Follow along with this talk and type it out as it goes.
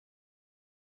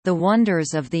The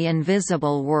Wonders of the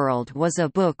Invisible World was a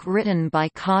book written by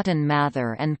Cotton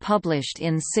Mather and published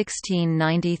in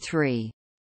 1693.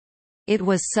 It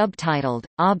was subtitled,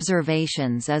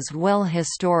 Observations as well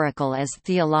historical as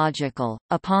theological,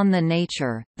 upon the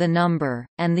nature, the number,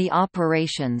 and the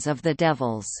operations of the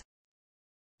devils.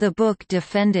 The book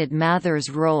defended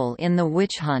Mather's role in the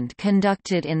witch hunt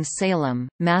conducted in Salem,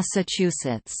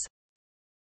 Massachusetts.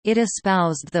 It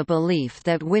espoused the belief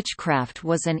that witchcraft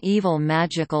was an evil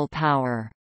magical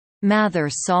power. Mather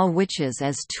saw witches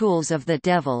as tools of the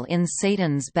devil in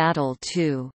Satan's battle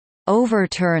to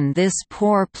overturn this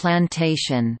poor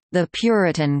plantation, the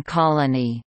Puritan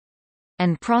colony,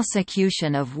 and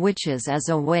prosecution of witches as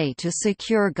a way to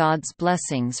secure God's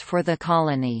blessings for the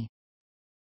colony.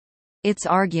 Its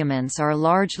arguments are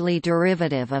largely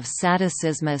derivative of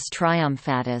Sadicismus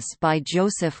Triumphatus by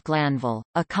Joseph Glanville.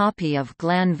 A copy of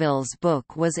Glanville's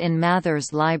book was in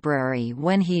Mather's library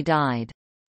when he died.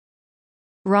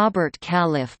 Robert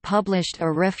Califf published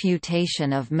a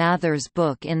refutation of Mather's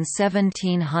book in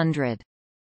 1700.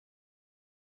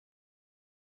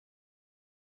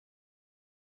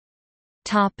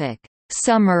 Topic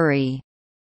Summary.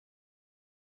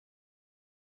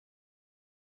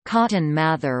 Cotton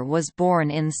Mather was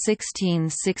born in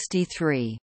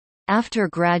 1663. After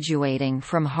graduating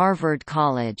from Harvard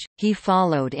College, he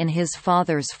followed in his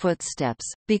father's footsteps,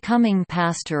 becoming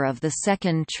pastor of the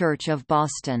Second Church of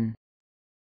Boston.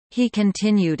 He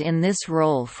continued in this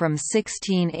role from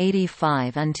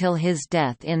 1685 until his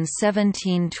death in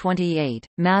 1728.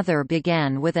 Mather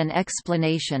began with an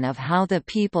explanation of how the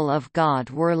people of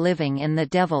God were living in the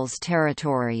devil's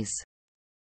territories.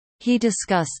 He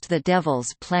discussed the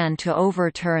devil's plan to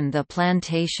overturn the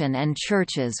plantation and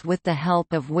churches with the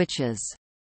help of witches.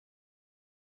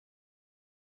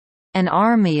 An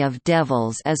army of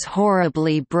devils as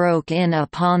horribly broke in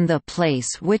upon the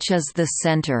place which is the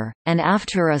centre, and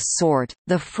after a sort,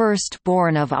 the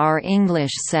first-born of our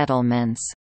English settlements.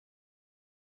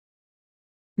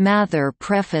 Mather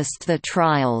prefaced the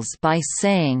trials by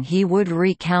saying he would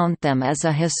recount them as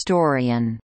a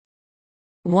historian.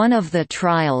 One of the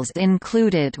trials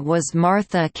included was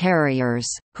Martha Carrier's,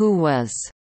 who was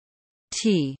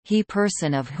he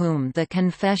person of whom the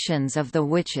confessions of the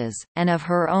witches, and of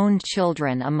her own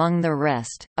children among the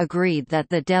rest, agreed that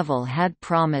the devil had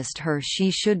promised her she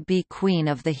should be queen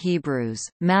of the Hebrews.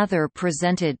 Mather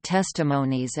presented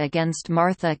testimonies against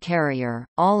Martha Carrier,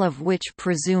 all of which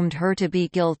presumed her to be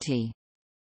guilty.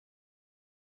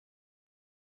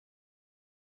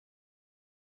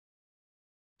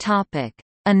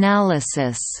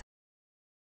 Analysis.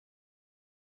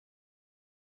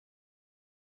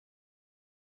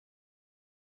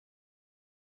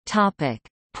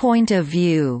 Point of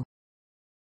view.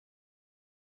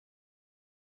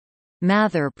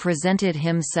 Mather presented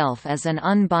himself as an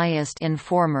unbiased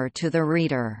informer to the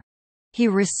reader. He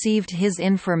received his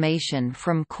information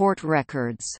from court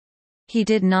records. He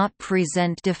did not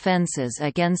present defenses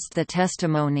against the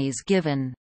testimonies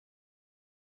given.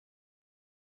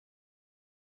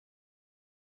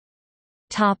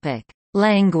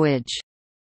 Language.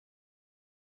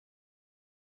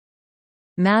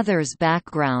 Mather's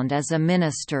background as a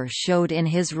minister showed in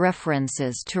his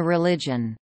references to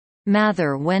religion.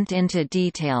 Mather went into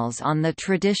details on the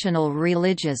traditional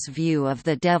religious view of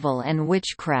the devil and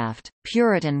witchcraft.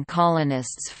 Puritan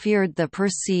colonists feared the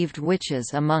perceived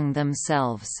witches among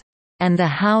themselves, and the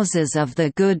houses of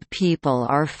the good people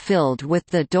are filled with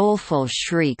the doleful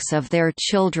shrieks of their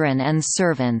children and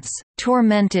servants,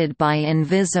 tormented by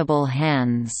invisible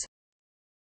hands.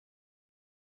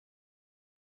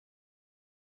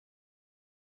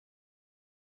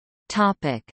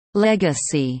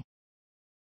 Legacy.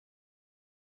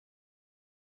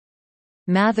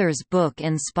 Mather's book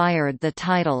inspired the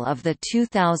title of the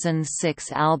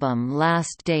 2006 album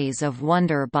Last Days of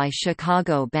Wonder by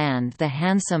Chicago band The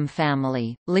Handsome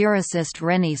Family. Lyricist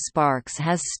Rennie Sparks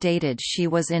has stated she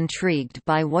was intrigued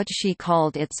by what she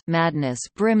called its madness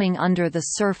brimming under the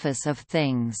surface of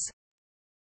things.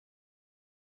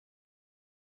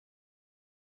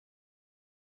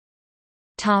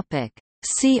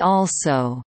 See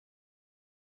also: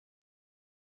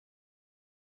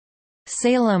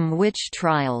 Salem witch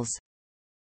trials,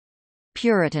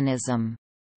 Puritanism.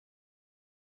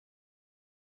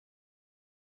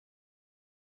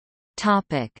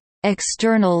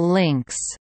 External links.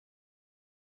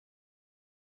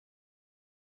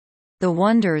 The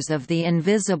Wonders of the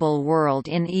Invisible World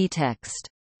in eText.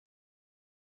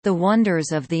 The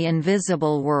Wonders of the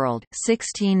Invisible World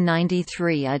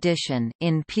 1693 edition,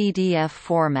 in PDF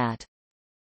format.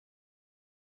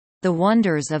 The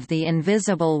Wonders of the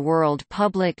Invisible World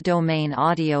public domain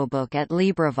audiobook at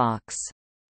LibriVox.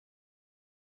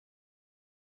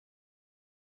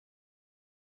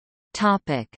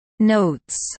 Topic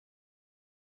Notes.